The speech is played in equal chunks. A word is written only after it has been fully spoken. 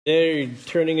There,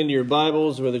 turning into your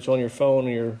Bibles, whether it's on your phone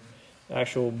or your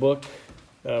actual book,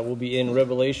 we'll be in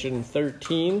Revelation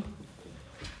 13.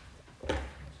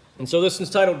 And so this is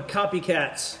titled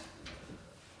Copycats.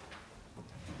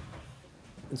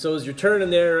 And so as you're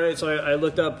turning there, right, so I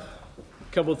looked up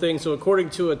a couple of things. So according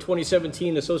to a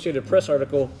 2017 Associated Press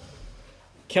article,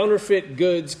 counterfeit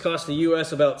goods cost the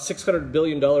U.S. about $600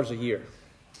 billion a year.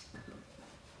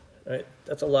 Right?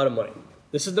 That's a lot of money.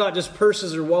 This is not just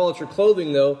purses or wallets or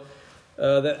clothing, though.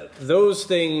 Those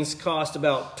things cost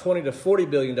about $20 to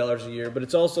 $40 billion a year, but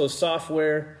it's also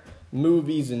software,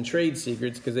 movies, and trade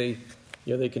secrets because they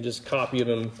can just copy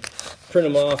them and print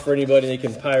them off for anybody. They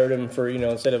can pirate them for,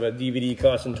 instead of a DVD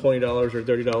costing $20 or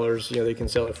 $30, they can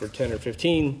sell it for $10 or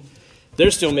 $15.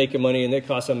 They're still making money, and it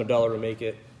costs them $1 to make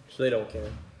it, so they don't care.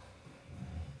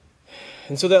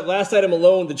 And so that last item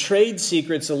alone, the trade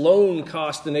secrets alone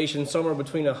cost the nation somewhere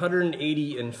between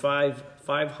 $180 and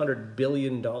 $500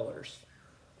 billion.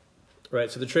 Right,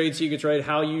 so the trade secrets, right,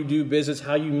 how you do business,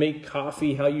 how you make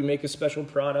coffee, how you make a special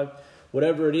product,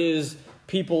 whatever it is,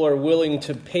 people are willing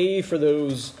to pay for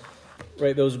those,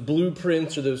 right, those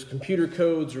blueprints or those computer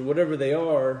codes or whatever they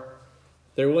are.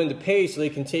 They're willing to pay so they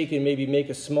can take and maybe make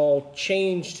a small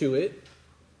change to it,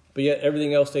 but yet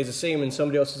everything else stays the same and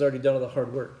somebody else has already done all the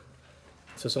hard work.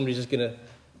 So somebody's just going to,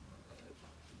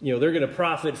 they're going to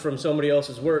profit from somebody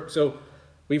else's work. So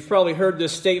we've probably heard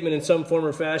this statement in some form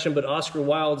or fashion, but Oscar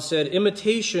Wilde said,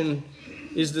 imitation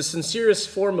is the sincerest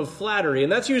form of flattery.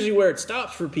 And that's usually where it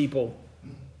stops for people.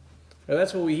 Now,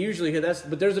 that's what we usually hear.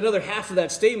 But there's another half of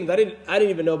that statement that I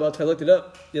didn't even know about until I looked it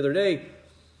up the other day.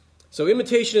 So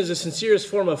imitation is the sincerest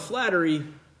form of flattery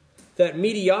that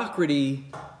mediocrity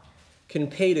can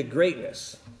pay to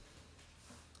greatness.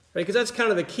 Right, because that's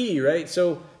kind of the key, right?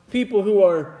 So people who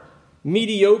are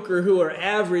mediocre, who are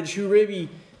average, who maybe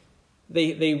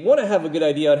they want to have a good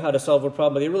idea on how to solve a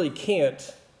problem, but they really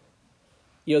can't.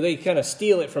 They kind of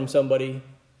steal it from somebody.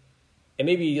 And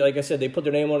maybe, like I said, they put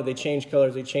their name on it, they change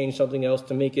colors, they change something else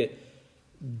to make it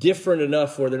different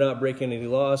enough where they're not breaking any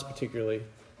laws particularly.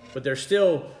 But they're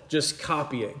still just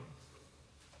copying.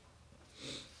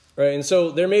 Right, and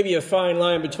so there may be a fine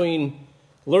line between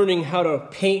learning how to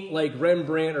paint like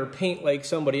Rembrandt or paint like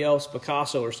somebody else,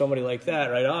 Picasso or somebody like that,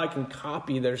 right? I can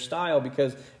copy their style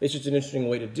because it's just an interesting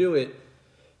way to do it,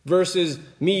 versus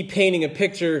me painting a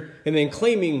picture and then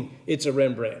claiming it's a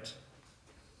Rembrandt,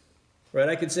 right?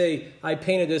 I could say I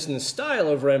painted this in the style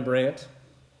of Rembrandt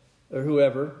or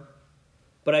whoever,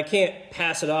 but I can't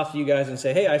pass it off to you guys and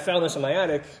say, hey, I found this in my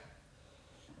attic.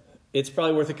 It's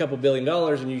probably worth a couple $1 billion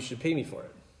and you should pay me for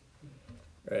it,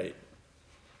 right?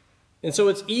 And so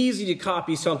it's easy to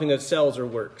copy something that sells or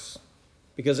works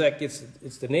because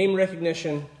it's the name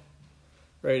recognition,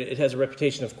 right? It has a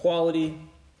reputation of quality,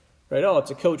 right? Oh, it's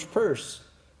a Coach purse,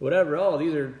 whatever. Oh,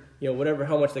 these are, whatever,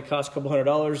 how much they cost, a couple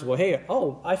 $100. Well, hey,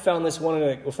 I found this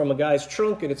one from a guy's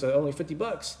trunk and it's only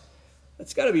 $50.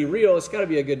 That's got to be real. It's got to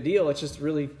be a good deal. It's just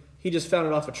really, he just found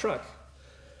it off a truck,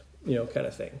 kind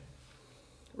of thing.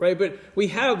 Right, but we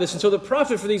have this, and so the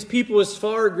profit for these people is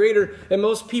far greater, and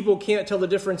most people can't tell the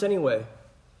difference anyway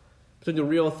between the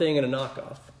real thing and a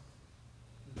knockoff.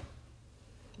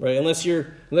 Right, unless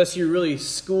you're really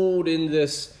schooled in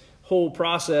this whole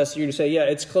process, you're going to say, yeah,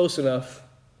 it's close enough.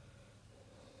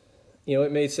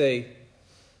 It may say,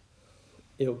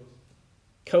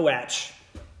 Coach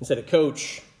instead of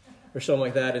Coach, or something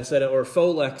like that, or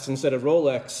Folex instead of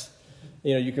Rolex.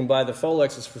 You can buy the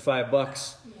Folexes for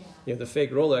 $5. The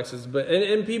fake Rolexes,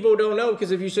 and people don't know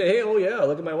because if you say, hey, oh yeah,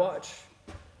 look at my watch.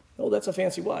 Oh, that's a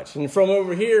fancy watch. And from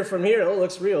here, oh, it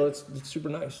looks real. It's super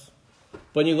nice. But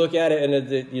when you look at it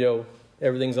and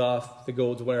everything's off, the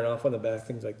gold's wearing off on the back,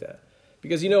 things like that.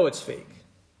 Because it's fake.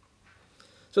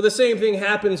 So the same thing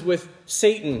happens with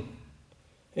Satan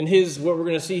and what we're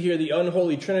going to see here, the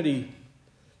unholy Trinity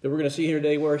that we're going to see here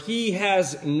today, where he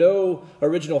has no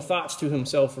original thoughts to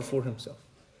himself or for himself.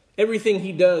 Everything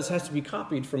he does has to be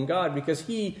copied from God because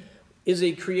he is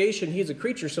a creation, he is a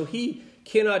creature, so he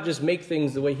cannot just make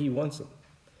things the way he wants them.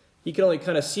 He can only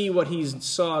kind of see what he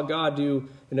saw God do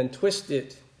and then twist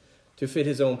it to fit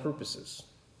his own purposes.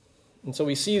 And so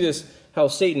we see this, how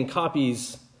Satan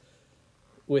copies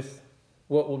with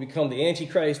what will become the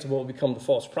Antichrist and what will become the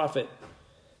false prophet.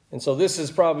 And so this is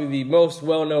probably the most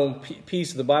well-known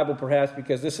piece of the Bible perhaps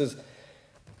because this is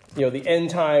the end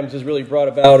times is really brought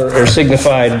about or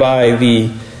signified by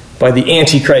the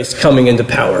Antichrist coming into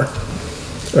power.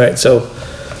 Right, so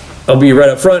I'll be right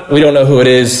up front. We don't know who it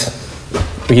is.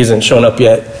 He hasn't shown up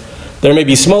yet. There may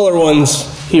be smaller ones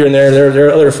here and there. There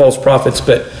are other false prophets,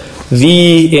 but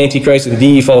the Antichrist and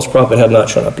the false prophet have not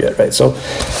shown up yet. Right, so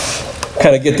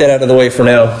kind of get that out of the way for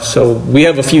now. So we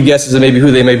have a few guesses of maybe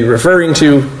who they may be referring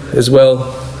to as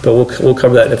well, but we'll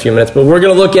cover that in a few minutes. But we're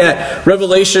going to look at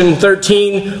Revelation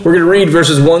 13. We're going to read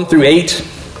verses 1 through 8.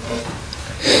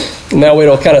 And that way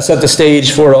it'll kind of set the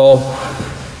stage for it all.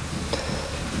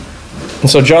 And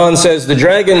so John says, the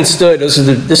dragon stood. This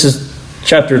is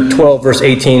chapter 12, verse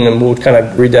 18, and we'll kind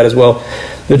of read that as well.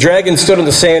 The dragon stood on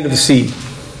the sand of the sea,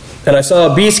 and I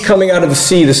saw a beast coming out of the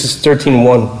sea. This is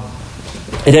 13:1.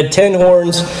 It had 10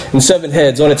 horns and 7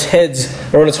 heads. On its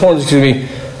horns,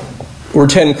 were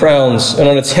 10 crowns, and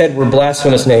on its head were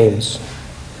blasphemous names.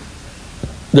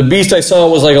 The beast I saw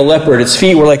was like a leopard. Its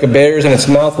feet were like a bear's, and its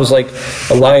mouth was like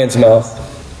a lion's mouth.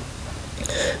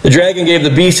 The dragon gave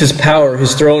the beast his power,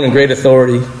 his throne, and great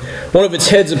authority. One of its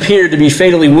heads appeared to be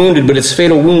fatally wounded, but its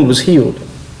fatal wound was healed.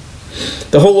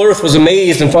 The whole earth was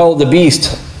amazed and followed the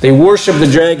beast. They worshipped the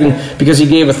dragon because he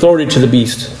gave authority to the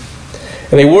beast.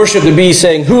 And they worshipped the beast,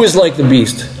 saying, "Who is like the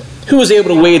beast? Who is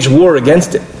able to wage war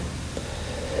against it?"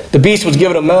 The beast was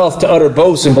given a mouth to utter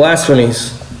boasts and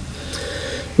blasphemies.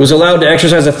 It was allowed to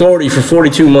exercise authority for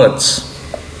 42 months.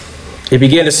 It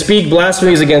began to speak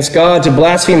blasphemies against God, to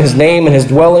blaspheme his name and his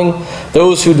dwelling,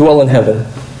 those who dwell in heaven.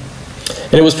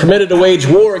 And it was permitted to wage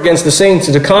war against the saints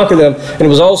and to conquer them, and it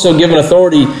was also given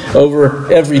authority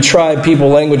over every tribe, people,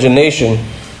 language, and nation.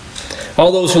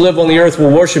 All those who live on the earth will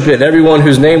worship it, everyone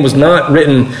whose name was not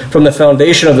written from the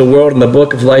foundation of the world in the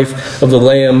book of life of the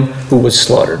Lamb who was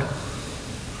slaughtered.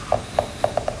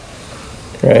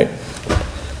 Right?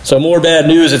 So more bad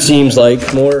news, it seems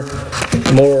like. More,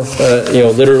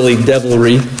 literally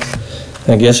devilry,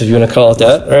 I guess, if you want to call it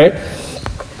that, right?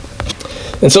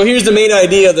 And so here's the main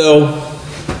idea, though,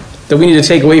 that we need to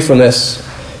take away from this,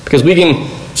 because we can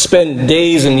spend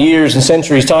days and years and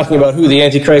centuries talking about who the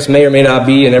Antichrist may or may not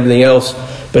be and everything else.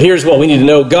 But here's what we need to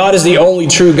know. God is the only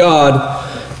true God.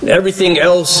 Everything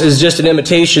else is just an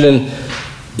imitation. And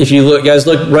if you look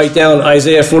right down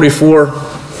Isaiah 44,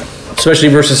 especially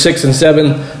verses 6 and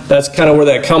 7, that's kind of where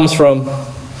that comes from.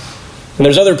 And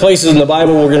there's other places in the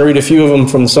Bible, we're going to read a few of them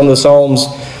from some of the Psalms,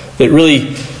 that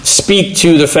really speak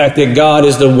to the fact that God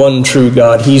is the one true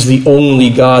God. He's the only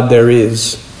God there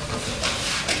is.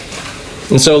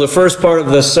 And so the first part of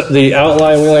the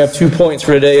outline, we only have 2 points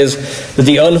for today, is that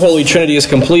the unholy Trinity is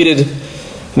completed. And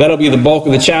that'll be the bulk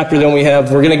of the chapter. Then we're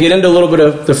going to get into a little bit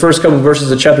of the first couple of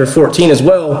verses of chapter 14 as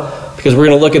well, because we're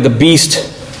going to look at the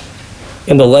beast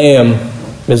and the lamb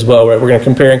as well, right? We're going to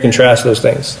compare and contrast those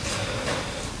things.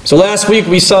 So last week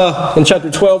we saw, in chapter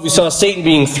 12, we saw Satan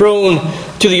being thrown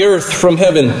to the earth from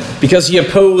heaven because he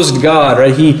opposed God,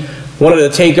 right? He wanted to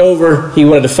take over. He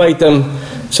wanted to fight them.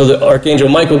 So the Archangel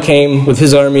Michael came with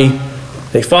his army.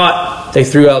 They fought. They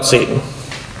threw out Satan.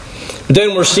 But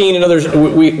then we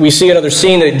see another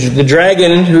scene that the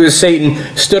dragon, who is Satan,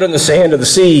 stood on the sand of the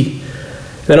sea.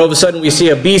 Then all of a sudden we see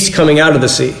a beast coming out of the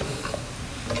sea.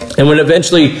 And when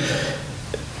eventually,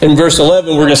 in verse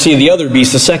 11, we're going to see the other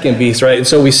beast, the second beast, right? And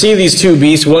so we see these two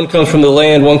beasts. One comes from the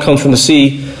land, one comes from the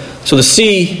sea. So the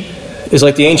sea is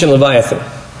like the ancient Leviathan.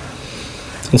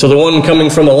 And so the one coming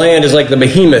from the land is like the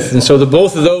behemoth. And so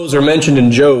both of those are mentioned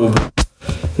in Job.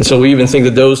 And so we even think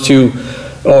that those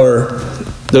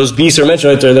beasts are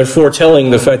mentioned right there. They're foretelling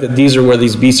the fact that these are where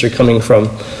these beasts are coming from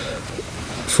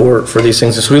for these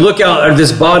things. So we look out at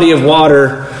this body of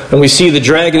water, and we see the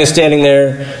dragon is standing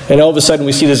there, and all of a sudden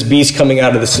we see this beast coming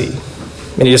out of the sea.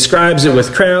 And he describes it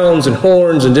with crowns and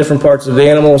horns and different parts of the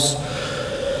animals.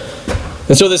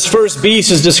 And so this first beast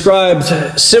is described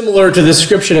similar to the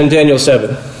description in Daniel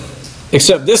 7.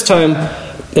 Except this time,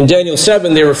 in Daniel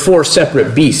 7, there were 4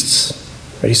 separate beasts.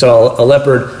 Right? You saw a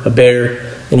leopard, a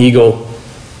bear, an eagle,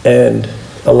 and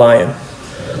a lion.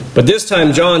 But this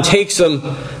time, John takes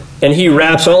them and he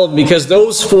wraps all of them, because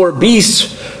those 4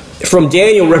 beasts from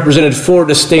Daniel represented 4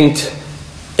 distinct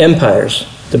empires.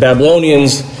 The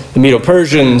Babylonians, the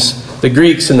Medo-Persians, the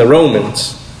Greeks, and the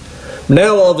Romans.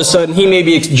 Now all of a sudden,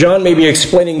 John may be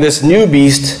explaining this new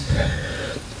beast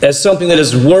as something that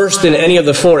is worse than any of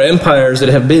the 4 empires that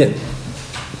have been.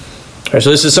 All right, so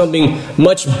this is something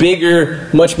much bigger,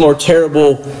 much more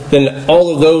terrible than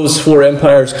all of those 4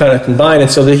 empires kind of combined. And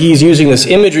so that he's using this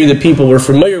imagery that people were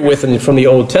familiar with from the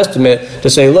Old Testament to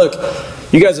say, look,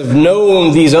 you guys have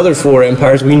known these other 4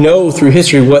 empires. We know through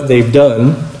history what they've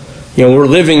done. You know, we're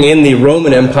living in the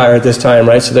Roman Empire at this time,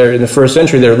 right? So they're in the first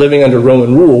century, they're living under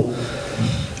Roman rule.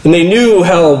 And they knew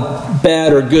how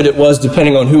bad or good it was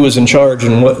depending on who was in charge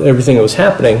and everything that was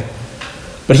happening.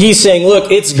 But he's saying, look,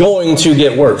 it's going to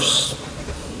get worse.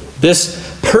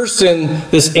 This person,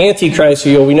 this Antichrist,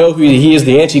 we know who he is,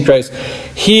 the Antichrist,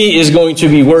 he is going to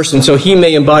be worse, and so he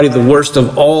may embody the worst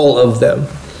of all of them.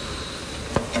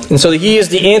 And so he is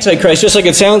the Antichrist, just like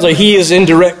it sounds like he is in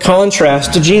direct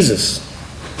contrast to Jesus.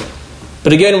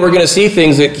 But again, we're going to see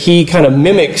things that he kind of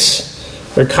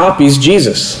mimics or copies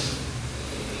Jesus.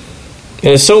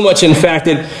 And it's so much, in fact,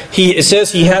 that it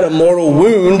says he had a mortal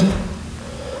wound,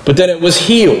 but then it was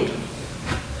healed.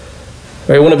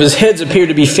 Right? One of his heads appeared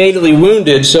to be fatally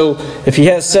wounded, so if he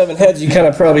has 7 heads, you kind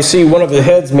of probably see one of the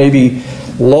heads maybe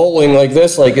lolling like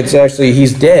this, like it's actually,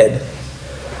 he's dead.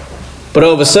 But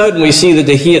all of a sudden, we see that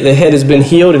the head has been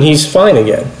healed and he's fine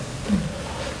again.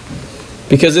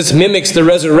 Because this mimics the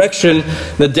resurrection,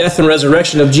 the death and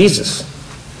resurrection of Jesus.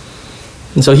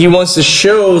 And so Satan wants to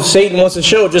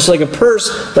show, just like a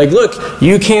purse, like, look,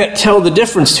 you can't tell the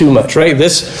difference too much, right?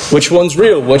 Which one's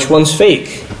real, which one's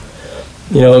fake.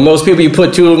 And most people, you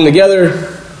put 2 of them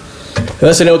together,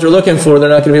 unless they know what they're looking for, they're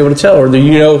not going to be able to tell. Or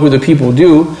you know who the people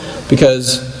do,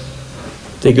 because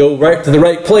they go right to the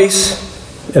right place,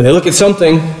 and they look at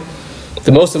something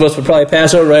that most of us would probably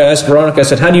pass over. I asked Veronica, I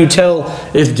said, how do you tell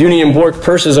if Dooney and Bork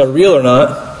purses are real or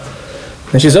not?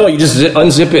 And she says, you just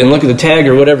unzip it and look at the tag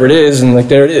or whatever it is, and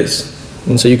there it is.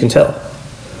 And so you can tell.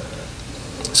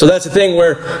 So that's the thing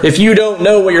where if you don't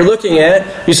know what you're looking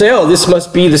at, you say, this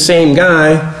must be the same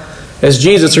guy as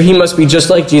Jesus, or he must be just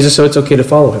like Jesus, so it's okay to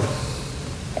follow him.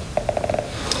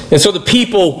 And so the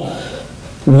people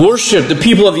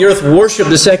of the earth worshiped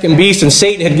the second beast, and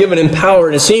Satan had given him power.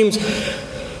 And it seems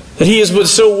that he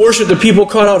was so worshipped that people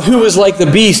caught out who is like the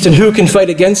beast and who can fight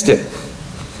against it.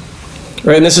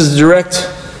 Right, and this is a direct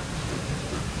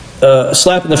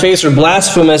slap in the face or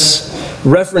blasphemous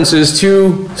references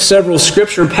to several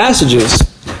scripture passages.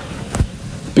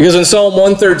 Because in Psalm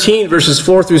 113, verses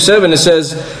 4 through 7, it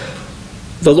says,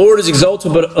 the Lord is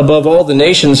exalted above all the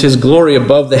nations, his glory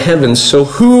above the heavens. So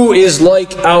who is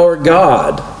like our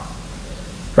God?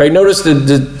 Right, notice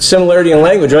the similarity in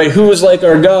language, right? Who is like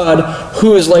our God?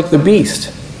 Who is like the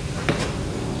beast?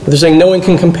 They're saying no one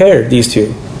can compare these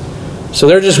two. So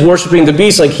they're just worshiping the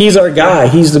beast like he's our guy.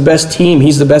 He's the best team.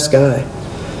 He's the best guy.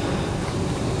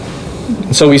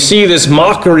 And so we see this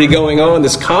mockery going on,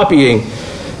 this copying.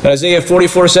 In Isaiah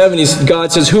 44:7,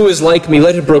 God says, who is like me?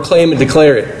 Let him proclaim and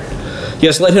declare it.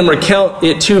 Yes, let him recount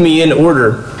it to me in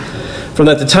order. From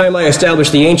that the time I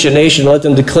established the ancient nation, let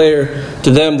them declare to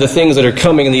them the things that are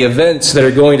coming and the events that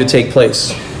are going to take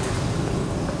place.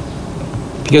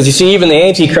 Because you see, even the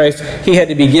Antichrist, he had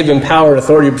to be given power and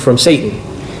authority from Satan.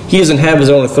 He doesn't have his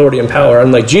own authority and power,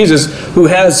 unlike Jesus, who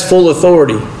has full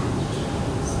authority.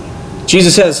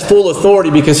 Jesus has full authority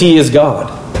because he is God.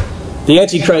 The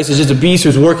Antichrist is just a beast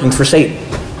who's working for Satan.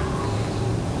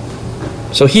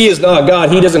 So he is not God.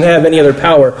 He doesn't have any other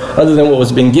power other than what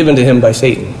was being given to him by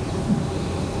Satan.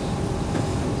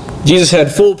 Jesus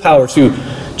had full power to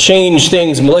change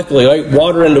things molecularly, like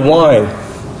water into wine,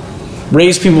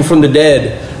 raise people from the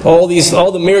dead, all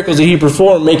the miracles that he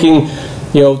performed, making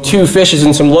 2 fishes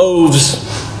and some loaves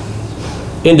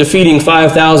into feeding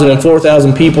 5,000 and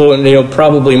 4,000 people, and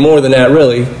probably more than that,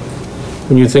 really,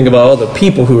 when you think about all the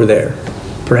people who were there,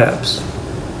 perhaps.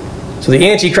 So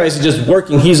the Antichrist is just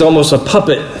working. He's almost a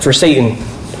puppet for Satan.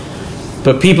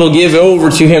 But people give over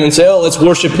to him and say, let's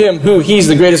worship him. He's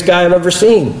the greatest guy I've ever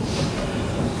seen.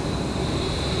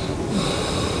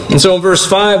 And so in verse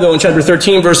 5, though, in chapter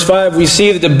 13, verse 5, we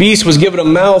see that the beast was given a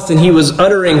mouth and he was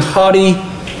uttering haughty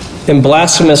and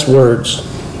blasphemous words.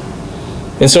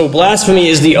 And so blasphemy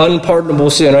is the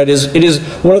unpardonable sin, right? It is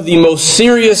one of the most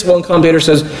serious, one commentator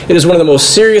says, it is one of the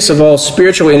most serious of all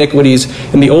spiritual iniquities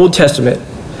in the Old Testament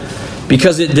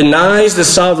because it denies the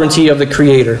sovereignty of the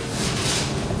Creator.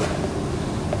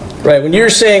 Right? When you're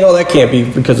saying, that can't be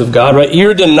because of God, right?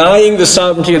 You're denying the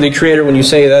sovereignty of the Creator when you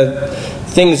say that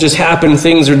things just happen,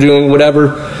 things are doing whatever.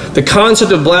 The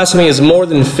concept of blasphemy is more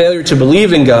than failure to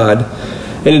believe in God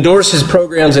and endorse his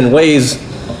programs and ways.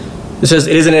 It says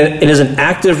it is an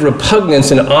active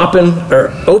repugnance and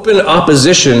open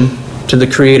opposition to the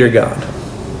Creator God.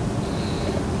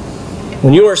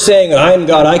 When you are saying, I am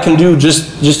God, I can do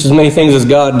just as many things as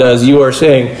God does, you are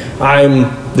saying,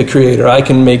 I'm the Creator, I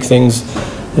can make things,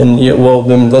 and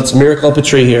then let's miracle up a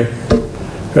tree here.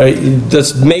 Right?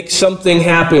 Let's make something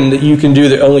happen that you can do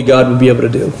that only God would be able to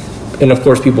do. And of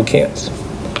course people can't.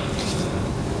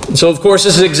 So, of course,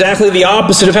 this is exactly the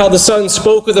opposite of how the Son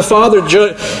spoke with the Father.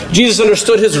 Jesus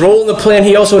understood his role in the plan.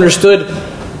 He also understood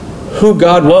who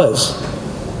God was.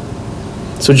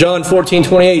 So, John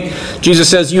 14:28, Jesus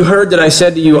says, you heard that I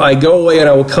said to you, I go away and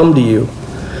I will come to you.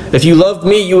 If you loved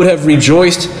me, you would have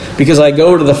rejoiced because I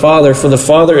go to the Father, for the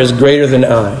Father is greater than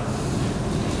I.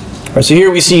 All right, so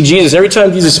here we see Jesus. Every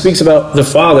time Jesus speaks about the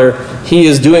Father, he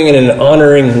is doing it in an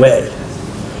honoring way.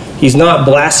 He's not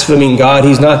blaspheming God.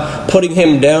 He's not putting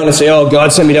him down and say, oh,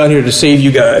 God sent me down here to save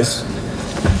you guys.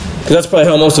 Because that's probably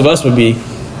how most of us would be.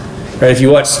 Right? If you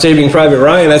watch Saving Private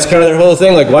Ryan, that's kind of their whole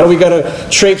thing. Like, why do we got to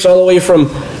traipse all the way from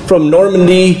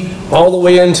Normandy all the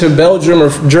way into Belgium or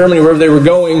Germany, wherever they were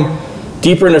going,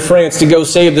 deeper into France to go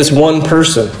save this one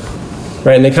person?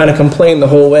 Right? And they kind of complain the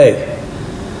whole way.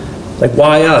 Like,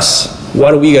 why us? Why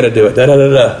do we got to do it?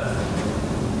 Da-da-da-da.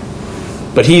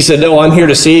 But he said, no, I'm here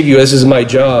to save you. This is my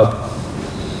job.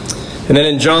 And then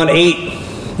in John 8,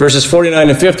 verses 49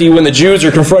 and 50, when the Jews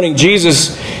are confronting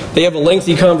Jesus, they have a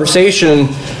lengthy conversation.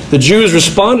 The Jews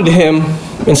responded to him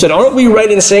and said, aren't we right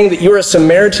in saying that you're a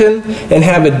Samaritan and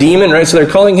have a demon? Right? So they're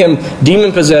calling him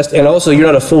demon-possessed, and also you're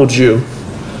not a full Jew,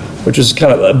 which is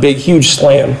kind of a big, huge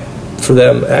slam for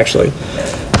them, actually.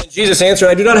 And Jesus answered,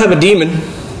 I do not have a demon.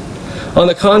 On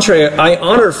the contrary, I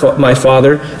honor my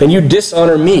Father, and you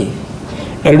dishonor me.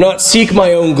 I do not seek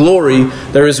my own glory.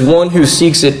 There is one who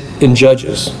seeks it and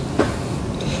judges.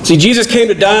 See, Jesus came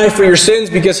to die for your sins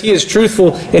because he is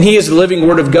truthful and he is the living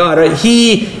Word of God. Right?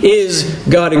 He is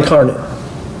God incarnate.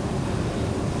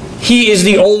 He is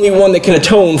the only one that can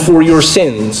atone for your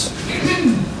sins.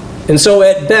 And so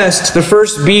at best, the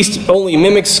first beast only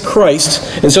mimics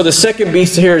Christ. And so the second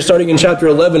beast here, starting in chapter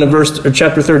 11 or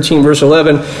chapter 13, verse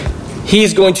 11,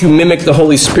 he's going to mimic the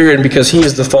Holy Spirit because he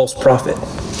is the false prophet.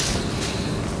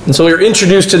 And so we are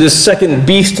introduced to this second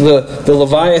beast, the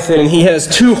Leviathan, and he has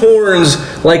two horns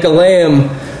like a lamb,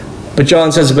 but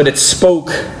John says, but it spoke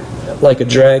like a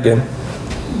dragon.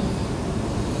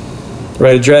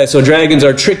 Right? So dragons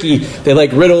are tricky. They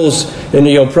like riddles,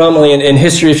 and prominently in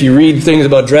history, if you read things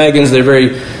about dragons, they're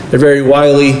very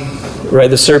wily. Right?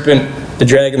 The serpent, the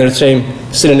dragon, they're the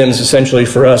same synonyms essentially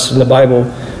for us in the Bible.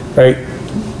 Right?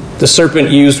 The serpent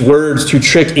used words to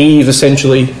trick Eve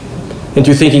essentially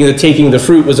into thinking that taking the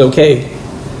fruit was okay.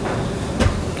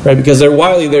 Right? Because they're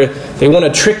wily, they want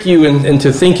to trick you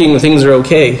into thinking things are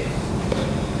okay.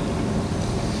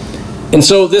 And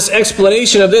so this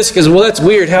explanation of this, because, well, that's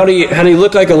weird. How did he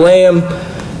look like a lamb?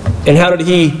 And how did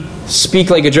he speak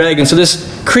like a dragon? So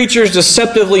this creature's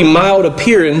deceptively mild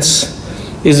appearance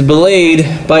is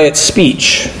belayed by its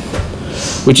speech,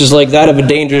 which is like that of a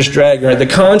dangerous dragon. Right? The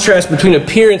contrast between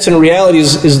appearance and reality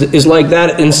is like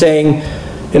that in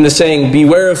the saying,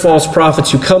 beware of false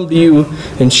prophets who come to you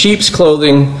in sheep's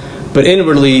clothing, but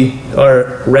inwardly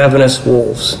are ravenous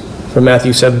wolves, from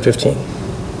Matthew 7:15.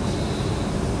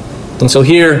 And so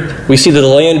here we see that the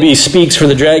land beast speaks for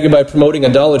the dragon by promoting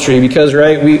idolatry, because,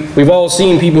 right, we've all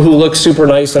seen people who look super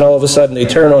nice and all of a sudden they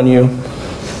turn on you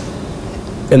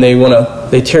and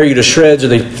they tear you to shreds, or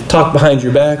they talk behind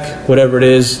your back, whatever it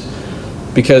is,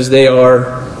 because they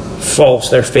are false,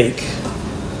 they're fake.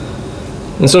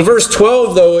 And so verse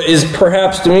 12, though, is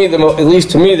perhaps to me, at least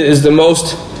to me, is the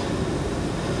most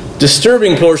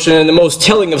disturbing portion and the most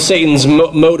telling of Satan's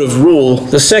mode of rule.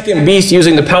 The second beast,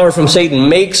 using the power from Satan,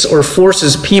 makes or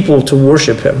forces people to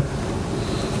worship him.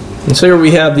 And so here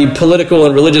we have the political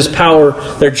and religious power.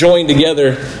 They're joined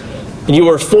together, and you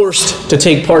are forced to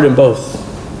take part in both.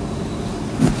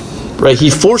 Right?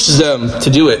 He forces them to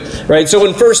do it. Right? So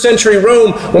in first century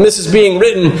Rome, when this is being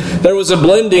written, there was a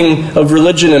blending of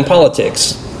religion and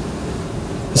politics.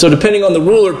 So depending on the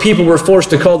ruler, people were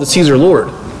forced to call the Caesar Lord.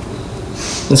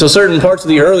 And so certain parts of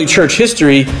the early church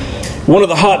history, one of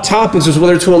the hot topics was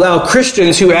whether to allow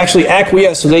Christians who actually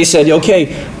acquiesced. So they said,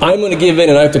 okay, I'm going to give in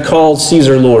and I have to call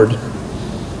Caesar Lord,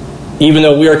 even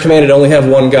though we are commanded to only have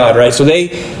one God. Right? So they,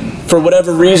 for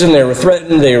whatever reason, they were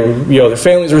threatened. They were, their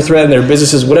families were threatened. Their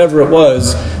businesses, whatever it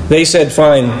was, they said,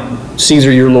 "Fine,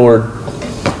 Caesar, your Lord,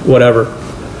 whatever."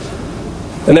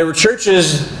 And there were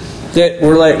churches that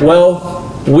were like,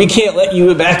 "Well, we can't let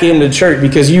you back into church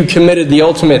because you committed the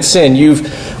ultimate sin. You've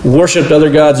worshipped other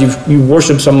gods. You've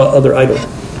worshipped some other idol,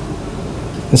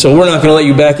 and so we're not going to let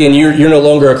you back in. You're no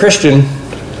longer a Christian,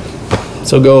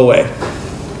 so go away."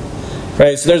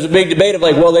 Right? So there's a big debate of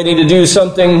like, well, they need to do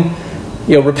something.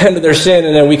 Repent of their sin,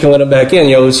 and then we can let them back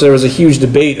in. So there was a huge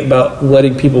debate about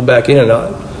letting people back in or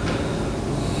not.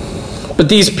 But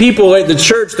these people, like the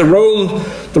church, the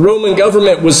Roman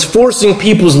government was forcing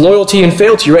people's loyalty and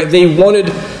fealty. Right? They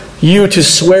wanted you to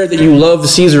swear that you love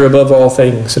Caesar above all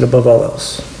things and above all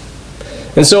else.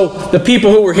 And so the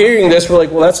people who were hearing this were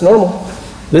like, "Well, that's normal.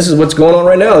 This is what's going on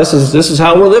right now. This is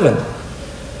how we're living."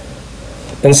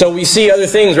 And so we see other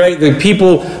things, right? The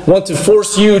people want to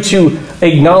force you to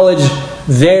acknowledge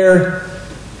their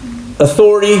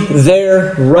authority,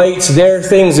 their rights, their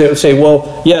things. That would say,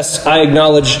 "Well, yes, I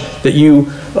acknowledge that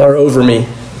you are over me."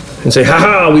 And say,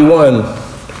 "Ha-ha, we won."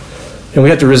 And we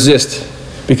have to resist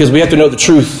because we have to know the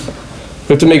truth.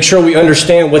 We have to make sure we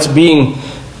understand what's being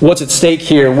what's at stake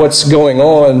here, what's going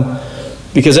on,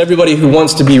 because everybody who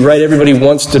wants to be right, everybody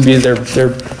wants to be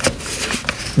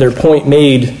their point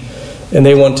made, and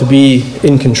they want to be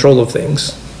in control of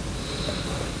things.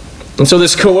 And so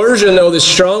this coercion, though, this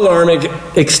strong arm,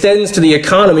 extends to the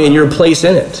economy and your place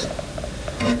in it.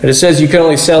 And it says you can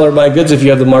only sell or buy goods if you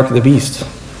have the mark of the beast.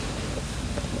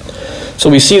 So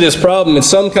we see this problem. It's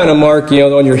some kind of mark,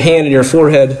 on your hand and your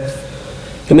forehead.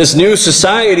 And this new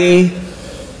society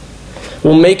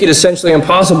will make it essentially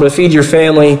impossible to feed your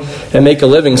family and make a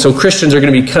living. So Christians are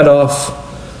going to be cut off,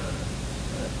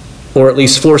 or at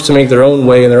least forced to make their own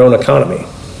way in their own economy.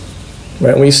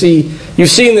 Right? And you've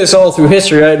seen this all through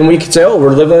history, right? And we could say, oh,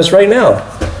 we're living this right now.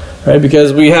 Right?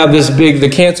 Because we have the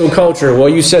cancel culture. Well,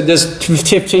 you said this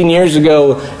 15 years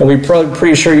ago, and we're probably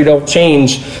pretty sure you don't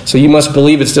change, so you must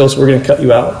believe it still, so we're going to cut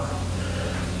you out.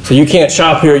 So you can't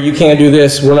shop here, you can't do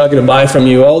this, we're not going to buy from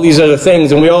you, all these other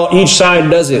things, and each side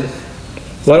does it.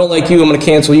 Well, I don't like you, I'm going to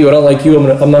cancel you. I don't like you,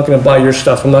 I'm not going to buy your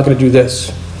stuff. I'm not going to do this.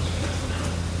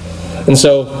 And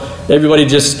so everybody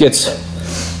just gets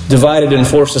divided and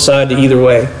forced aside to either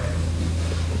way.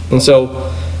 And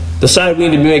so the side we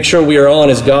need to make sure we are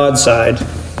on is God's side.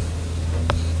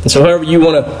 And so however you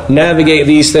want to navigate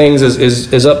these things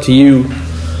is up to you.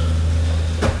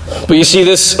 But you see,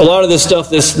 a lot of this stuff,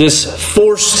 this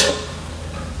forced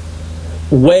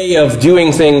way of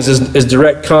doing things is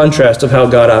direct contrast of how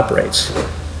God operates.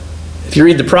 If you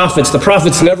read the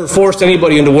prophets never forced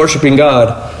anybody into worshiping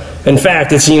God. In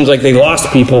fact, it seems like they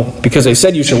lost people because they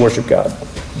said you should worship God.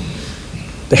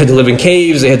 They had to live in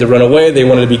caves. They had to run away. They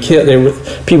wanted to be killed.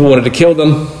 People wanted to kill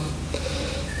them.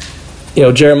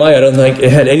 Jeremiah, I don't think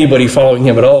it had anybody following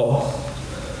him at all.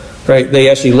 Right? They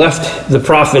actually left the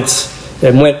prophets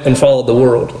and went and followed the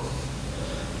world.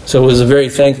 So it was a very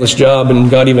thankless job, and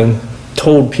God even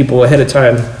told people ahead of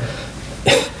time,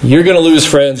 you're going to lose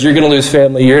friends, you're going to lose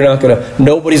family,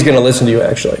 nobody's going to listen to you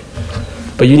actually.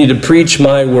 But you need to preach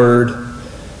my word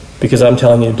because I'm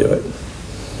telling you to do it.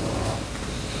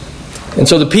 And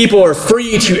so the people are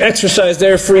free to exercise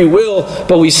their free will,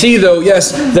 but we see, though,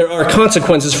 yes, there are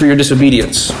consequences for your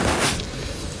disobedience.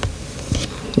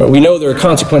 But we know there are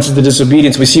consequences to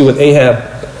disobedience. We see with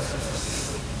Ahab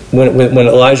when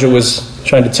Elijah was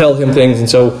trying to tell him things, and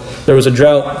so there was a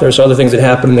drought. There's other things that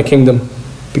happened in the kingdom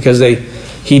because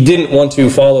he didn't want to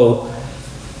follow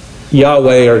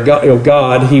Yahweh or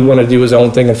God. He wanted to do his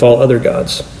own thing and follow other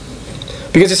gods.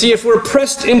 Because you see, if we're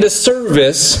pressed into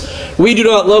service, we do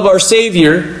not love our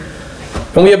Savior,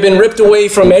 and we have been ripped away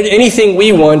from anything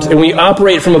we want, and we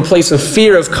operate from a place of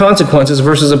fear of consequences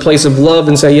versus a place of love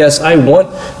and say, yes, I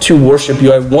want to worship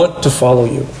you. I want to follow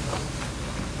you.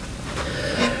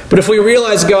 But if we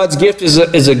realize God's gift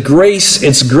is a grace,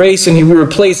 it's grace, and we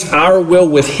replace our will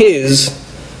with His,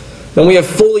 then we have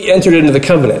fully entered into the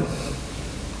covenant.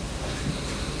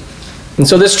 And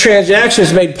so this transaction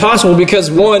is made possible because,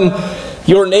 one,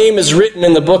 your name is written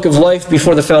in the book of life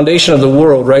before the foundation of the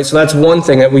world, right? So that's one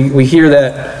thing that we hear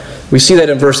that. We see that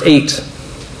in verse 8.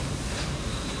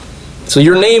 So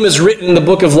your name is written in the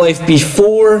book of life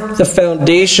before the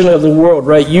foundation of the world,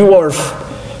 right? You are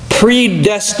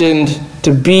predestined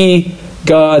to be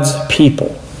God's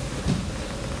people.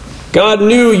 God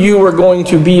knew you were going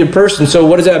to be a person. So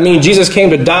what does that mean? Jesus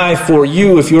came to die for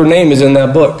you if your name is in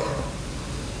that book.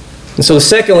 And so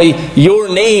secondly, your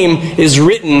name is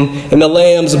written in the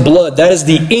Lamb's blood. That is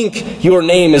the ink your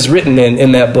name is written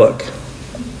in that book.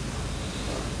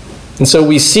 And so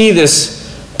we see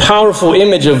this powerful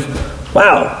image of,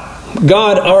 wow,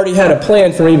 God already had a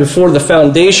plan for me before the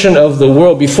foundation of the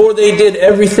world, before they did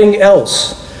everything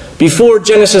else. Before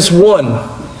Genesis 1,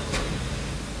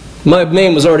 my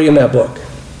name was already in that book.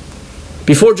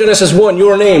 Before Genesis 1,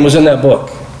 your name was in that book.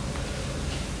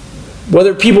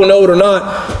 Whether people know it or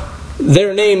not,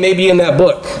 their name may be in that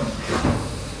book.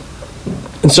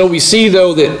 And so we see,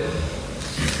 though, that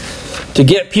to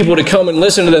get people to come and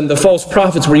listen to them, the false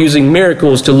prophets were using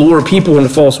miracles to lure people into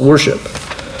false worship.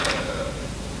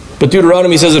 But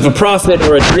Deuteronomy says, if a prophet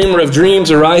or a dreamer of dreams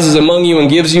arises among you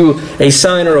and gives you a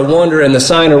sign or a wonder, and the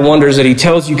sign or wonders that he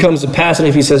tells you comes to pass, and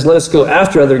if he says, let us go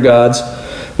after other gods,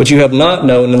 which you have not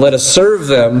known, and let us serve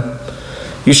them,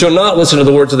 you shall not listen to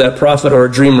the words of that prophet or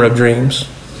a dreamer of dreams.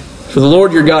 For the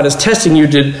Lord your God is testing you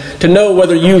to know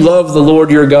whether you love the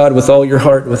Lord your God with all your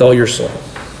heart and with all your soul.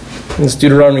 And it's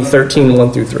Deuteronomy 13,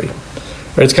 1 through 3.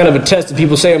 Right, it's kind of a test.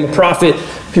 People say I'm a prophet.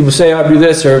 People say I do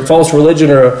this, or a false religion,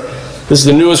 or this is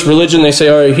the newest religion. They say,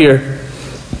 all right, here.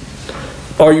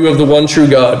 Are you of the one true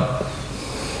God?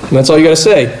 And that's all you got to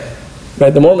say.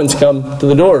 Right? The Mormons come to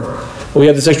the door. Well, we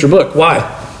have this extra book. Why?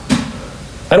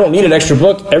 I don't need an extra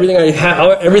book.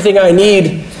 Everything I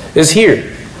need is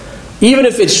here. even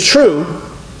if it's true,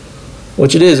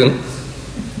 which it isn't,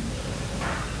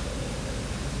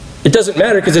 it doesn't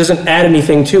matter because it doesn't add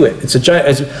anything to it.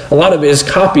 A lot of it is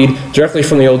copied directly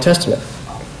from the Old Testament.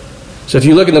 So if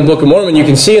you look in the Book of Mormon, you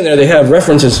can see in there they have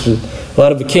references to a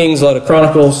lot of the Kings, a lot of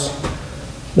Chronicles.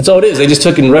 That's all it is. They just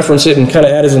took and referenced it and kind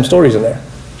of added some stories in there.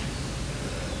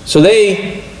 So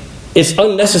it's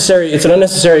unnecessary. It's an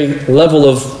unnecessary level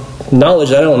of knowledge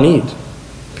that I don't need.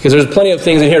 Because there's plenty of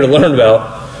things in here to learn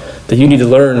about that you need to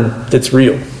learn that's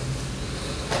real.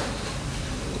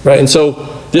 Right? And so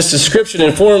this description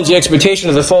informs the expectation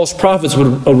of the false prophets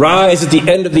would arise at the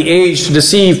end of the age to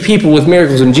deceive people with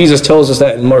miracles. And Jesus tells us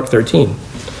that in Mark 13.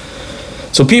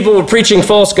 So people who are preaching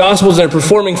false gospels and are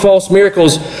performing false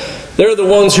miracles, they're the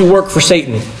ones who work for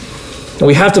Satan. And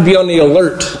we have to be on the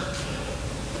alert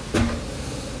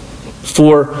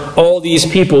for all these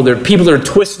people. They're people that are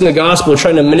twisting the gospel,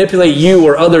 trying to manipulate you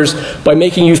or others by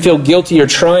making you feel guilty or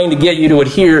trying to get you to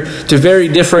adhere to very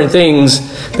different things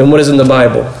than what is in the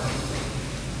Bible.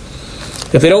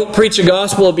 If they don't preach a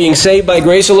gospel of being saved by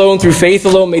grace alone, through faith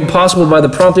alone, made possible by the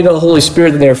prompting of the Holy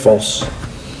Spirit, then they are false.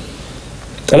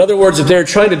 In other words, if they're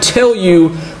trying to tell you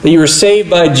that you are saved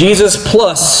by Jesus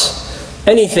plus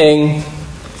anything,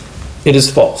 it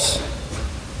is false.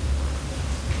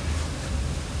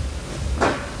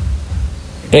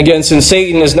 And again, since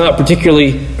Satan is not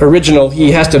particularly original,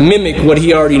 he has to mimic what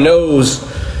he already knows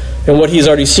and what he's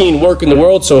already seen work in the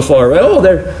world so far. Right?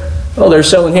 They're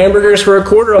selling hamburgers for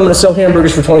 $0.25. I'm going to sell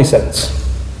hamburgers for 20 cents.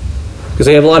 Because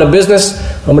they have a lot of business,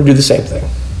 I'm going to do the same thing.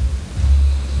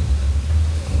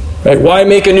 Right? Why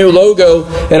make a new logo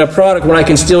and a product when I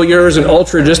can steal yours and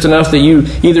alter it just enough that you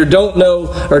either don't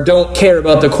know or don't care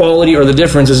about the quality or the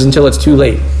differences until it's too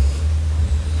late?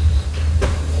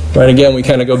 Right? Again, we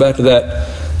kind of go back to that.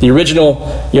 The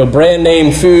original, brand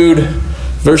name food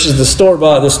versus the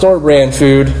store-bought, the store brand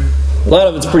food. A lot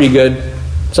of it's pretty good.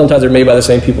 Sometimes they're made by the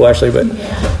same people, actually, but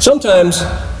sometimes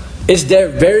it's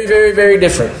very, very, very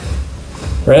different,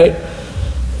 right?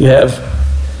 You have,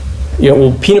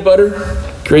 peanut butter,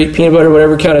 great peanut butter,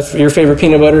 whatever kind of your favorite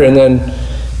peanut butter, and then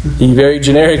the very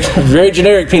generic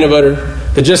peanut butter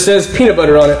that just says peanut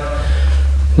butter on it.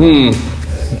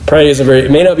 Probably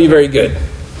it may not be very good.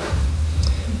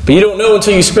 But you don't know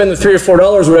until you spend the $3 or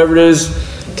 $4, whatever it is,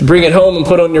 to bring it home and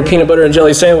put on your peanut butter and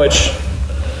jelly sandwich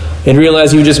and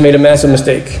realize you just made a massive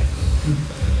mistake.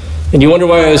 And you wonder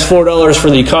why it was $4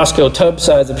 for the Costco tub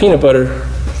size of peanut butter.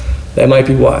 That might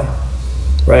be why.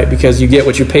 Right? Because you get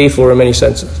what you pay for in many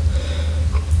senses.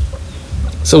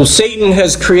 So Satan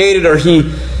has created, or he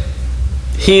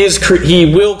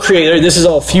will create, this is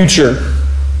all future.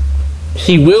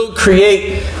 He will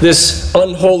create this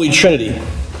unholy Trinity.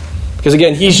 Because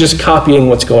again, he's just copying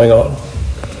what's going on.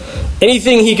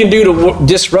 Anything he can do to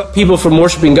disrupt people from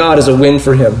worshiping God is a win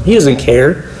for him. He doesn't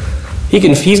care.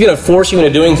 He's going to force you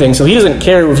into doing things, so he doesn't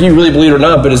care if you really believe it or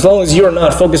not, but as long as you're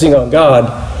not focusing on God,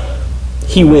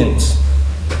 he wins.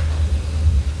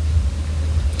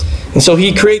 And so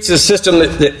he creates a system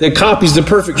that copies the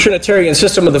perfect Trinitarian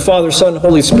system of the Father, Son,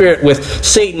 Holy Spirit with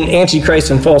Satan,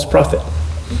 Antichrist, and false prophet.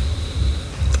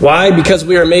 Why? Because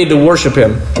we are made to worship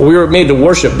him. We were made to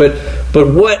worship, but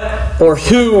what or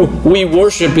who we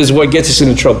worship is what gets us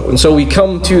into trouble. And so we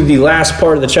come to the last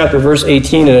part of the chapter, verse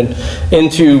 18, and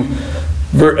into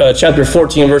chapter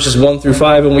 14, verses 1 through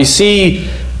 5, and we see,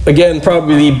 again,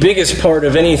 probably the biggest part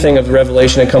of anything of the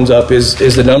Revelation that comes up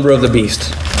is the number of the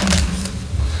beast.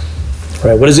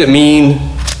 Right? What does it mean?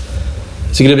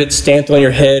 Is it going to get stamped on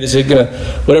your head? Is it going to,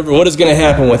 whatever, what is going to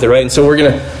happen with it, right? And so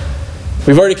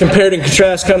we've already compared and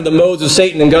contrasted kind of the modes of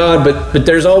Satan and God, but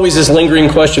there's always this lingering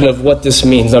question of what this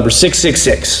means. Number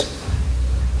 666.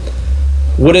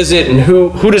 What is it and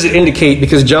who does it indicate?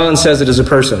 Because John says it is a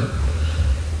person.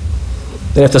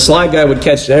 And if the slide guy would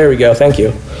catch, there we go, thank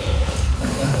you.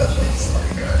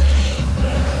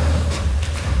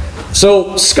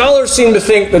 So scholars seem to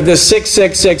think that this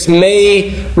 666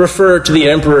 may refer to the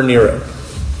Emperor Nero.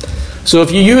 So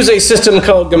if you use a system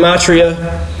called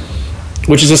gematria,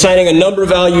 which is assigning a number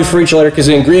value for each letter, because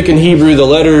in Greek and Hebrew the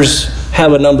letters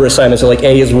have a number assignment, so like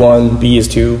A is 1, B is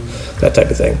 2, that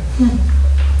type of thing.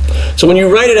 So when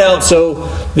you write it out, so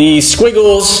the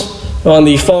squiggles on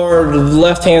the far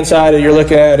left-hand side that you're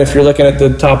looking at, if you're looking at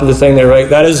the top of the thing there, right,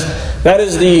 that is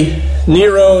the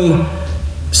Neron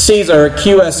Caesar,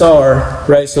 QSR,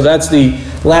 right? So that's the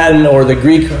Latin or the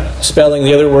Greek spelling.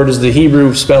 The other word is the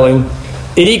Hebrew spelling.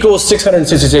 It equals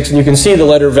 666, and you can see the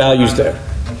letter values there,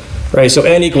 right? So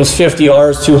N equals 50,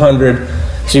 R is 200.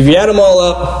 So if you add them all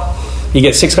up, you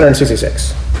get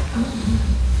 666.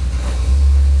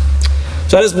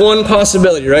 So that is one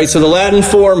possibility, right? So the Latin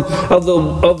form of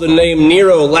the name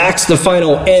Nero lacks the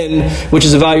final N, which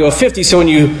is a value of 50. So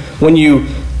when you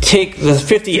take the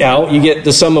 50 out, you get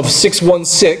the sum of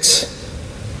 616,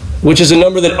 which is a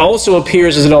number that also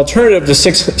appears as an alternative to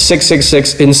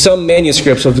 666 in some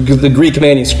manuscripts of the Greek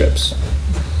manuscripts.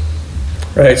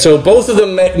 Right? So both of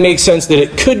them make sense that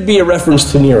it could be a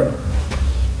reference to Nero.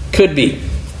 Could be.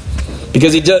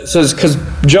 Because because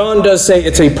John does say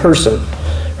it's a person.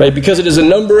 Right? Because it is a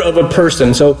number of a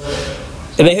person. So,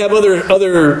 and they have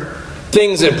other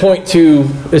things that point to,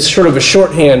 it's sort of a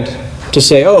shorthand to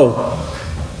say, oh,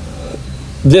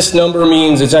 this number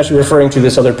means it's actually referring to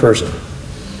this other person.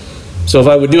 So if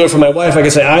I would do it for my wife, I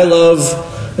could say, I don't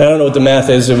know what the math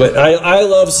is, but I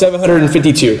love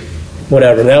 752,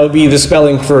 whatever. And that would be the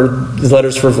spelling for the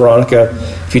letters for Veronica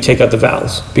if you take out the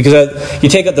vowels. Because you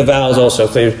take out the vowels also.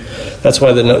 That's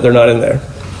why they're not in there.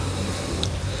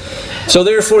 So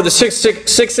therefore, the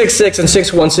 666 and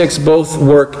 616 both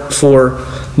work for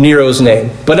Nero's name.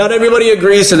 But not everybody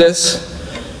agrees to this.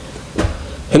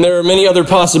 And there are many other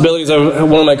possibilities. One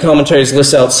of my commentaries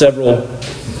lists out several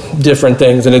different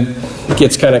things, and it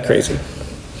gets kind of crazy.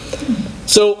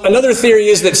 So another theory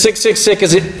is that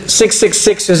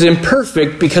 666 is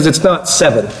imperfect because it's not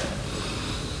 7.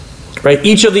 Right?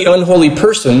 Each of the unholy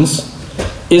persons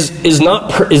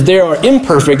they are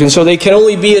imperfect, and so they can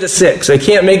only be at a 6. They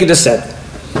can't make it to 7.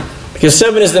 Because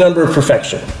 7 is the number of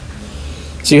perfection.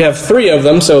 So you have 3 of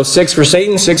them, so 6 for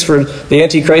Satan, 6 for the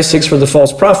Antichrist, 6 for the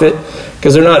false prophet,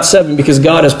 because they're not 7, because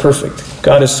God is perfect.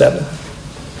 God is 7.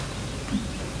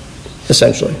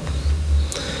 Essentially.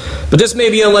 But this may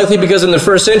be unlikely because in the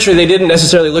first century they didn't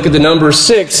necessarily look at the number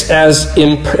 6 as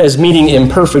meaning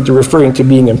imperfect or referring to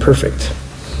being imperfect.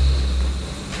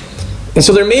 And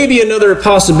so there may be another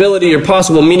possibility or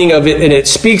possible meaning of it, and it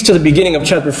speaks to the beginning of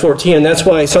chapter 14, and that's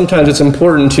why sometimes it's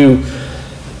important to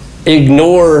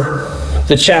ignore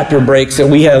the chapter breaks that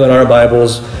we have in our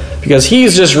Bibles, because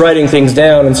he's just writing things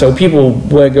down, and so people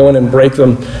will go in and break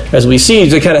them as we see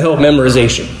to kind of help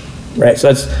memorization. Right?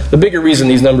 So that's the bigger reason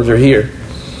these numbers are here.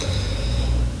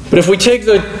 But if we take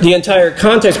the entire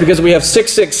context, because we have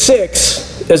 666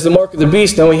 as the mark of the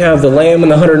beast, then we have the lamb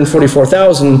and the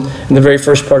 144,000 in the very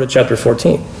first part of chapter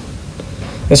 14.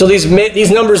 And so these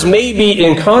numbers may be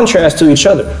in contrast to each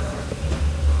other.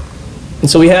 And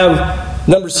so we have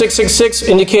number 666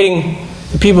 indicating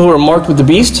the people who are marked with the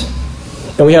beast,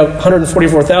 and we have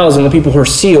 144,000, the people who are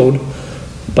sealed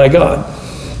by God.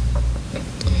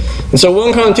 And so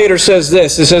one commentator says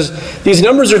this. It says, these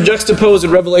numbers are juxtaposed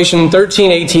in Revelation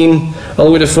 13:18 all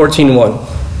the way to 14:1.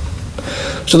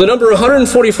 So the number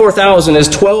 144,000 is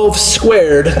 12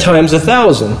 squared times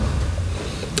 1,000.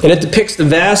 And it depicts the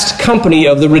vast company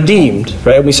of the redeemed.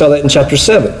 Right? We saw that in chapter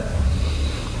 7.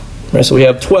 Right? So we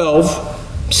have 12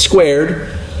 squared,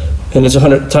 and it's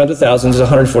 100 times 1,000 is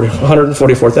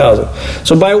 144,000.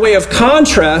 So by way of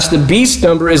contrast, the beast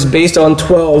number is based on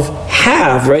 12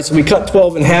 halves, right? So we cut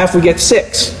 12 in half, we get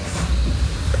 6.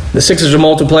 The 6s are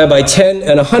multiplied by 10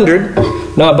 and 100,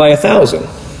 not by 1,000.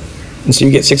 And so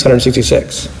you get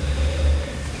 666.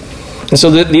 And so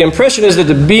the impression is that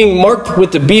the being marked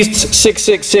with the beast's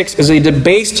 666 is a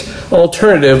debased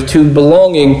alternative to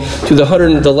belonging to the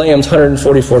lamb's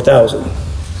 144,000.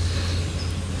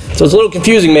 So it's a little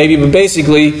confusing maybe, but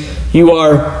basically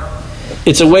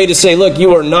it's a way to say, look,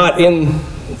 you are not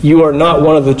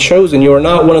one of the chosen, you are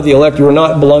not one of the elect, you are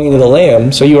not belonging to the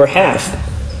Lamb, so you are half.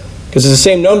 Because it's the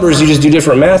same numbers, you just do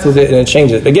different math with it and it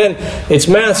changes it. Again, it's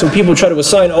math, so people try to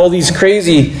assign all these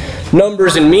crazy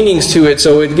numbers and meanings to it,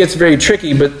 so it gets very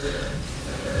tricky, but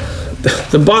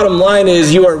the bottom line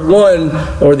is you are one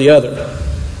or the other.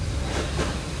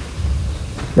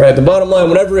 Right? The bottom line,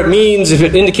 whatever it means, if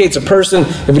it indicates a person,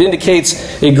 if it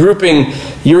indicates a grouping,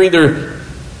 you're either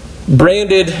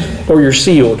branded or you're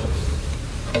sealed.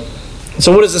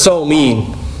 So what does this all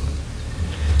mean?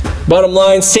 Bottom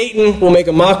line, Satan will make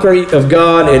a mockery of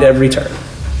God at every turn.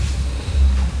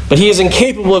 But he is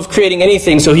incapable of creating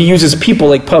anything, so he uses people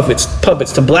like puppets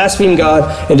to blaspheme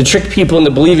God and to trick people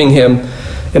into believing him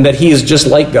and that he is just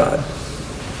like God.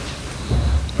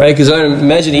 Right? Because I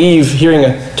imagine Eve hearing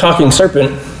a talking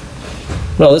serpent.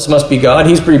 Well, this must be God.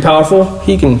 He's pretty powerful.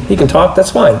 He can talk.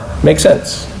 That's fine. Makes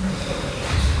sense.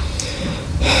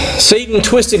 Satan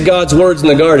twisted God's words in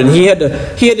the garden. He had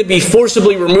to be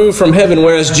forcibly removed from heaven,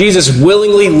 whereas Jesus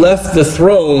willingly left the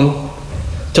throne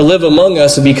to live among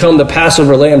us and become the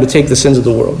Passover lamb to take the sins of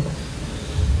the world.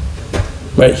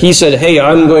 Right? He said, hey,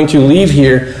 I'm going to leave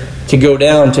here to go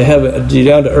down to heaven,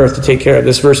 down to earth to take care of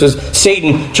this, versus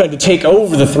Satan tried to take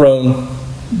over the throne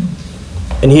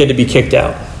and he had to be kicked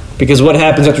out Because what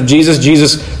happens after Jesus?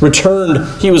 Jesus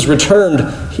returned. He was returned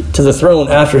to the throne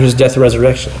after his death and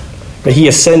resurrection. But he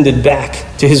ascended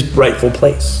back to his rightful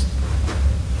place.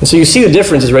 And so you see the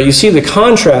differences, right? You see the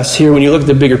contrast here when you look at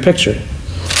the bigger picture.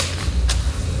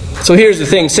 So here's the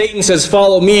thing. Satan says,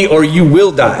 follow me or you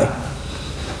will die.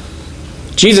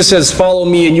 Jesus says, follow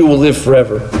me and you will live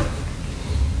forever.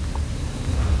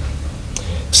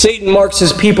 Satan marks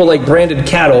his people like branded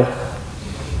cattle,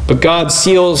 but God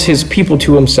seals his people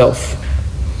to himself.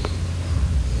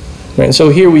 Right? And so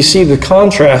here we see the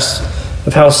contrast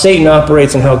of how Satan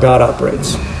operates and how God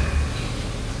operates.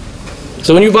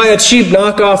 So when you buy a cheap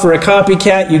knockoff or a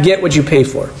copycat, you get what you pay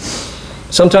for.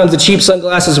 Sometimes the cheap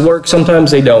sunglasses work,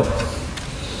 sometimes they don't.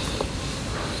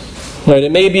 Right?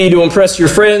 It may be to impress your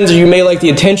friends, or you may like the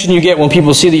attention you get when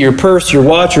people see that your purse, your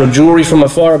watch, or jewelry from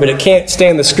afar, but it can't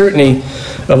stand the scrutiny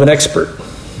of an expert.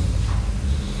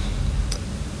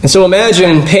 And so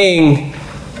imagine paying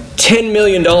 $10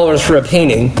 million for a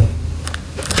painting.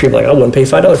 People are like, I wouldn't pay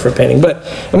 $5 for a painting. But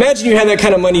imagine you had that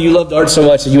kind of money, you loved art so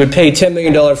much that you would pay $10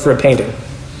 million for a painting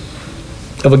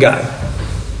of a guy.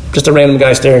 Just a random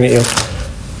guy staring at you.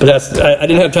 But I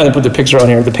didn't have time to put the picture on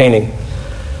here of the painting.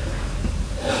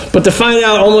 But to find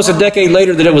out almost a decade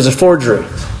later that it was a forgery,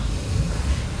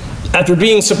 after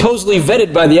being supposedly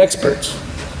vetted by the experts.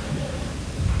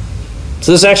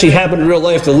 So this actually happened in real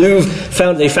life. The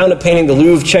Louvre they found a painting, the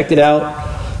Louvre checked it out.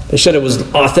 They said it was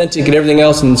authentic and everything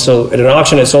else, and so at an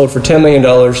auction it sold for $10 million.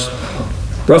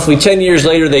 Roughly 10 years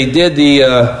later, they did the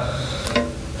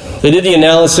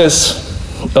analysis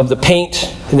of the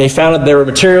paint, and they found that there were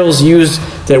materials used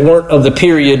that weren't of the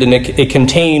period, and it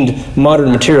contained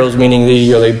modern materials, meaning they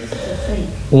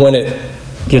went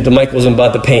to Michael's and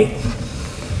bought the paint.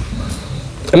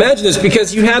 Imagine this,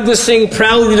 because you have this thing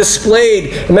proudly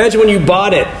displayed. Imagine when you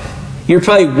bought it. You're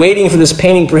probably waiting for this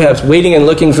painting, perhaps, waiting and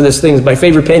looking for this thing. It's my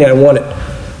favorite painting, I want it.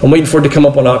 I'm waiting for it to come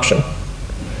up on auction.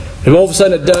 And all of a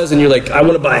sudden it does, and you're like, I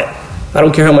want to buy it. I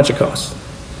don't care how much it costs.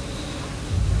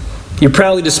 You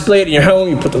proudly display it in your home,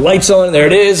 you put the lights on, and there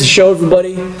it is, you show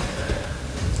everybody.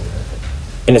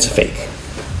 And it's a fake.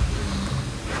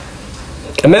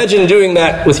 Imagine doing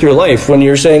that with your life when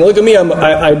you're saying, look at me,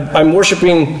 I'm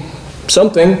worshiping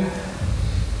something,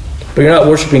 but you're not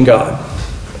worshiping God.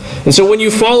 And so when you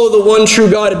follow the one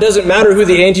true God, it doesn't matter who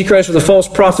the Antichrist or the false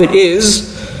prophet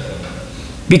is,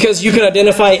 because you can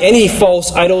identify any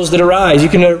false idols that arise. You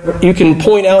can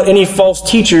point out any false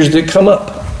teachers that come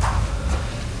up.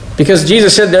 Because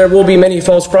Jesus said there will be many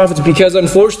false prophets, because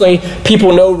unfortunately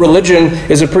people know religion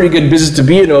is a pretty good business to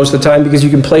be in most of the time, because you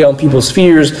can play on people's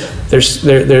fears,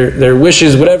 their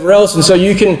wishes, whatever else, and so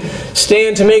you can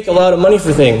stand to make a lot of money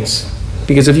for things.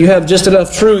 Because if you have just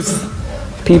enough truth,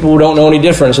 people don't know any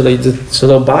different, so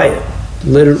they'll buy it,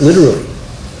 literally.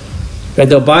 Right?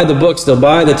 They'll buy the books, they'll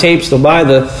buy the tapes, they'll buy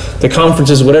the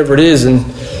conferences, whatever it is, and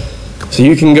so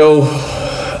you can go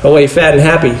away fat and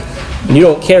happy. And you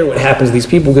don't care what happens to these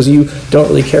people because you don't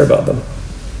really care about them.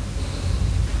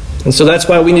 And so that's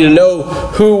why we need to know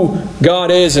who God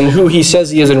is and who He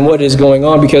says He is and what is going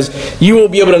on, because you will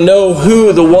be able to know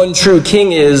who the one true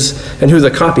King is and who the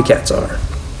copycats are.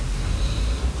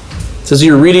 So as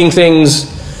you're reading things,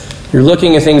 you're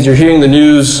looking at things, you're hearing the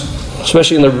news,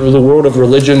 especially in the world of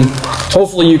religion,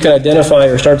 hopefully you can identify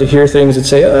or start to hear things that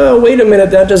say, oh, wait a minute,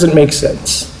 that doesn't make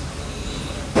sense.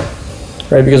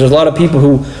 Right? Because there's a lot of people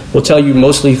who will tell you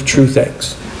mostly true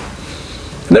things.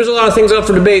 And there's a lot of things up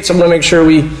for debate, so I'm going to make sure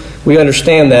we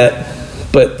understand that.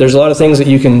 But there's a lot of things that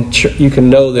you can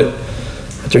know that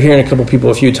after hearing a couple people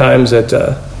a few times that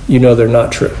you know they're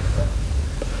not true.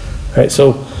 Right?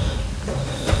 So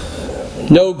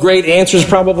no great answers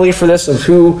probably for this of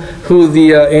who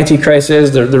the Antichrist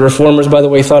is. The Reformers, by the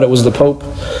way, thought it was the Pope.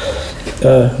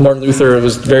 Martin Luther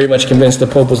was very much convinced the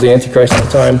Pope was the Antichrist at the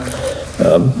time.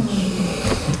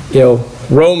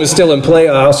 Rome is still in play.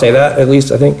 I'll say that, at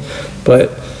least I think.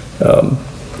 But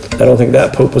I don't think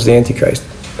that Pope was the Antichrist.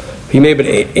 He may have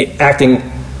been acting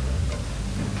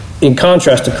in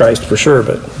contrast to Christ for sure,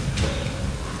 but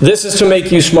this is to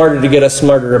make you smarter, to get us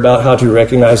smarter about how to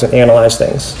recognize and analyze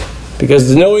things.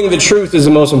 Because knowing the truth is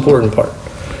the most important part.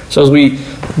 So as we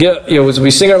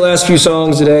sing our last few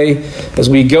songs today, as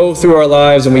we go through our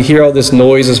lives and we hear all this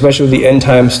noise, especially with the end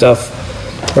time stuff,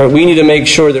 right, we need to make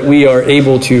sure that we are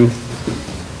able to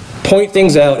point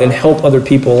things out and help other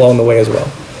people along the way as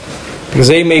well. Because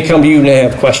they may come to you and they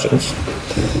have questions.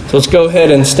 So let's go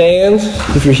ahead and stand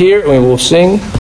if you're here, and we will sing.